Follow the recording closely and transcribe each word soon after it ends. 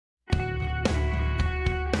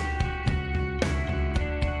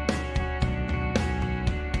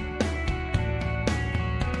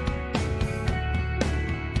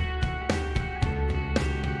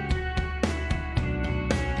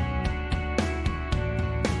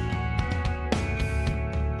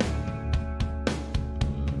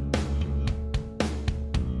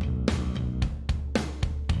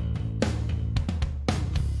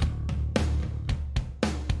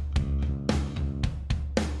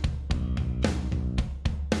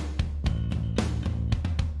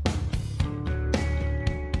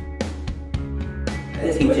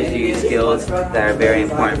it teaches you skills that are very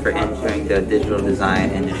important for entering the digital design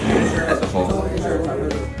industry as a whole.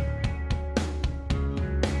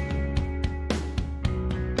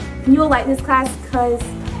 You will like this class because,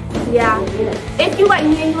 yeah, if you like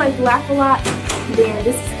me and you like to laugh a lot, then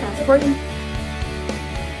this is the class for you.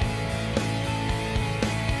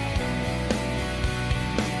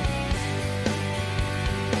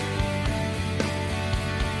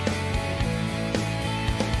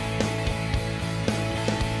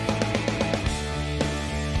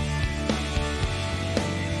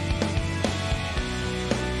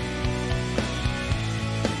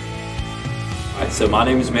 So my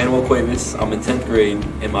name is Manuel Cuevas. I'm in 10th grade,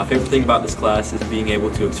 and my favorite thing about this class is being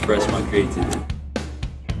able to express my creativity.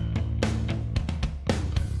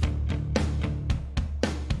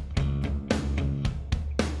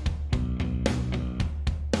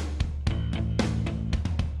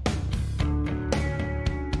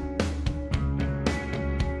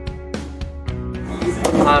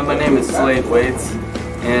 Hi, my name is Slade Waits,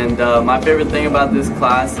 and my favorite thing about this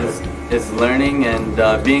class is learning and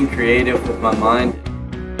being creative with my mind.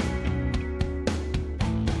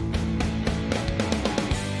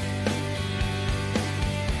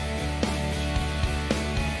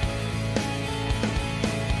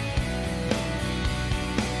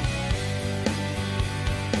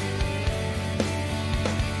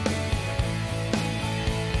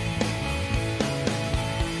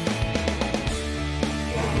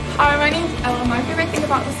 Hi, my name is Ella. My favorite thing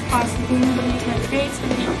about this class is being able to use my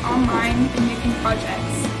creativity online and making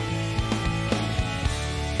projects.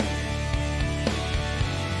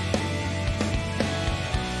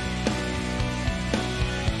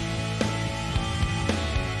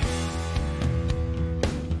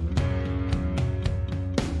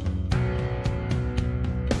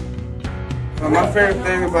 My favorite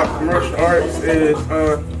thing about commercial arts is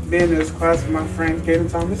being in this class with my friend Kaden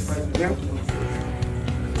Thomas.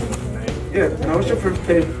 Yeah, now what's your favorite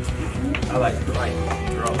page? I like to write,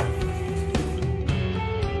 draw.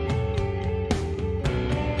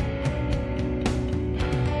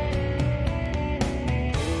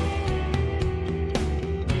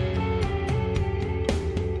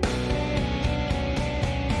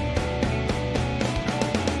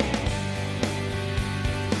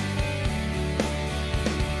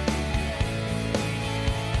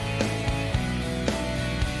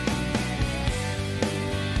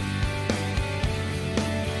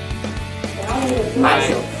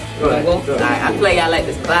 Alright, I feel like y'all like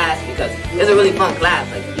this class because it's a really fun class.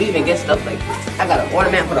 Like, you even get stuff like, I got an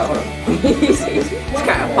ornament, hold on. It's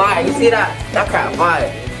kind of fire, you see that? That kind of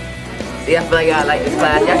fire. See, I feel like y'all like this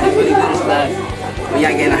class. Y'all should really do this class when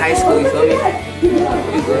y'all get into high school, you feel me?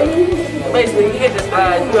 Basically, you get this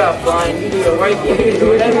class, you have fun, you do your work, you do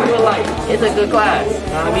whatever you like. It's a good class, you know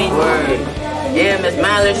what I mean? Word. Yeah, Miss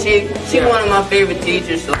Mallard, she one of my favorite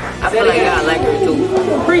teachers, so I feel like I like her too.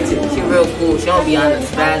 Preach it. She real cool. She don't be on the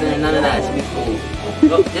spazzing and none of that. She be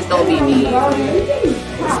cool. Just don't be mean.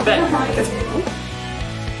 Respect.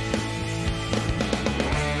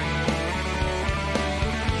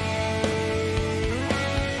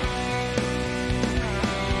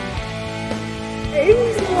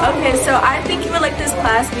 Okay, so I think you would like this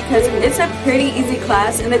class because it's a pretty easy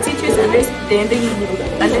class and the teacher's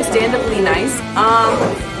understandably nice.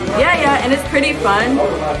 Yeah, and it's pretty fun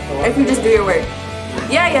if you just do your work.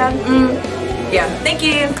 Yeah, thank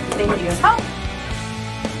you.